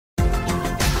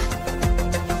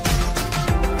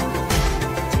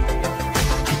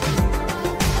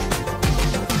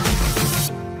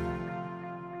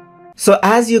So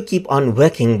as you keep on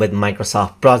working with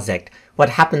Microsoft Project,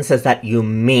 what happens is that you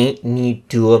may need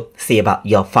to save out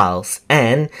your files,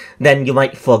 and then you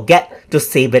might forget to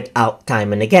save it out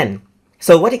time and again.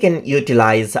 So what you can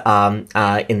utilize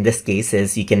in this case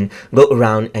is you can go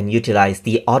around and utilize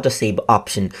the AutoSave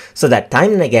option, so that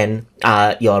time and again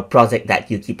your project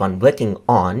that you keep on working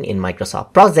on in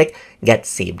Microsoft Project gets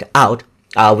saved out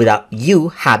without you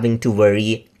having to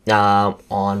worry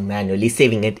on manually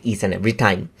saving it each and every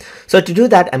time. So to do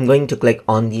that, I'm going to click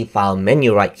on the file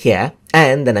menu right here,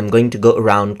 and then I'm going to go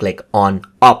around, click on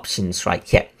options right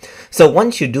here. So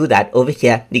once you do that, over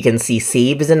here you can see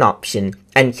save is an option,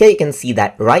 and here you can see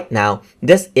that right now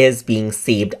this is being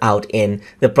saved out in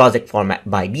the project format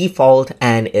by default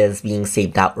and is being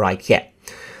saved out right here.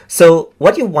 So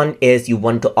what you want is you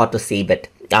want to auto save it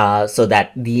so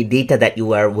that the data that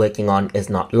you are working on is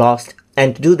not lost.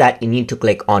 And to do that, you need to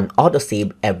click on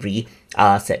autosave every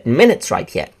certain minutes right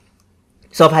here.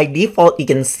 So by default, you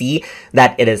can see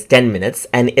that it is 10 minutes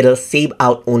and it'll save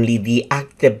out only the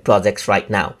active projects right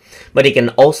now. But you can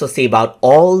also save out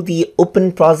all the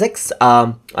open projects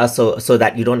so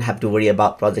that you don't have to worry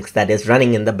about projects that is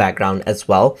running in the background as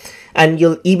well. And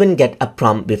you'll even get a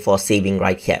prompt before saving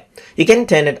right here. You can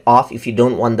turn it off if you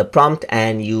don't want the prompt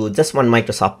and you just want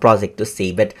Microsoft Project to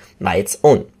save it by its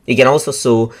own. You can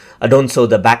also don't show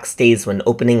the backspace when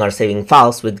opening or saving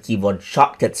files with keyboard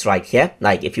shortcuts right here.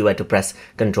 Like if you were to press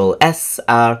Ctrl S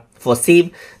for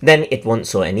save, then it won't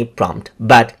show any prompt.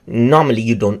 But normally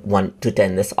you don't want to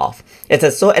turn this off. It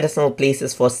says show additional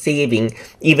places for saving,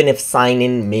 even if sign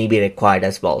in may be required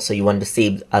as well. So you want to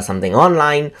save something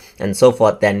online and so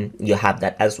forth, then you have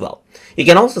that as well. You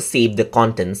can also save the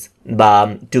contents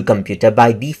to computer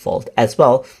by default as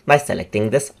well by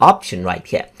selecting this option right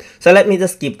here. So let me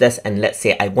just keep this, and let's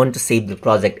say I want to save the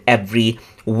project every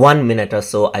 1 minute or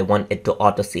so. I want it to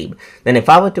auto save. Then if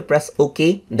I were to press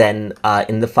OK, then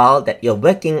in the file that you're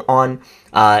working on,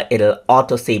 it'll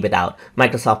auto save it out.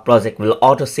 Microsoft Project will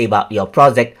auto save out your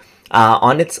project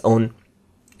on its own,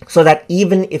 so that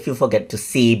even if you forget to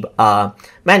save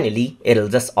manually, it'll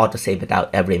just auto save it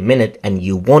out every minute and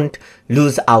you won't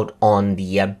lose out on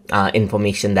the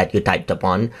information that you typed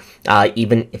upon,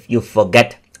 even if you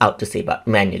forget how to save out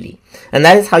manually. And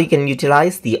that is how you can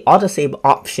utilize the AutoSave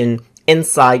option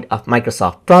inside of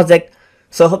Microsoft Project.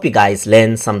 So I hope you guys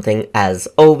learned something as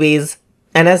always.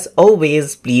 And as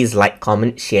always, please like,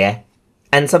 comment, share,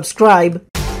 and subscribe.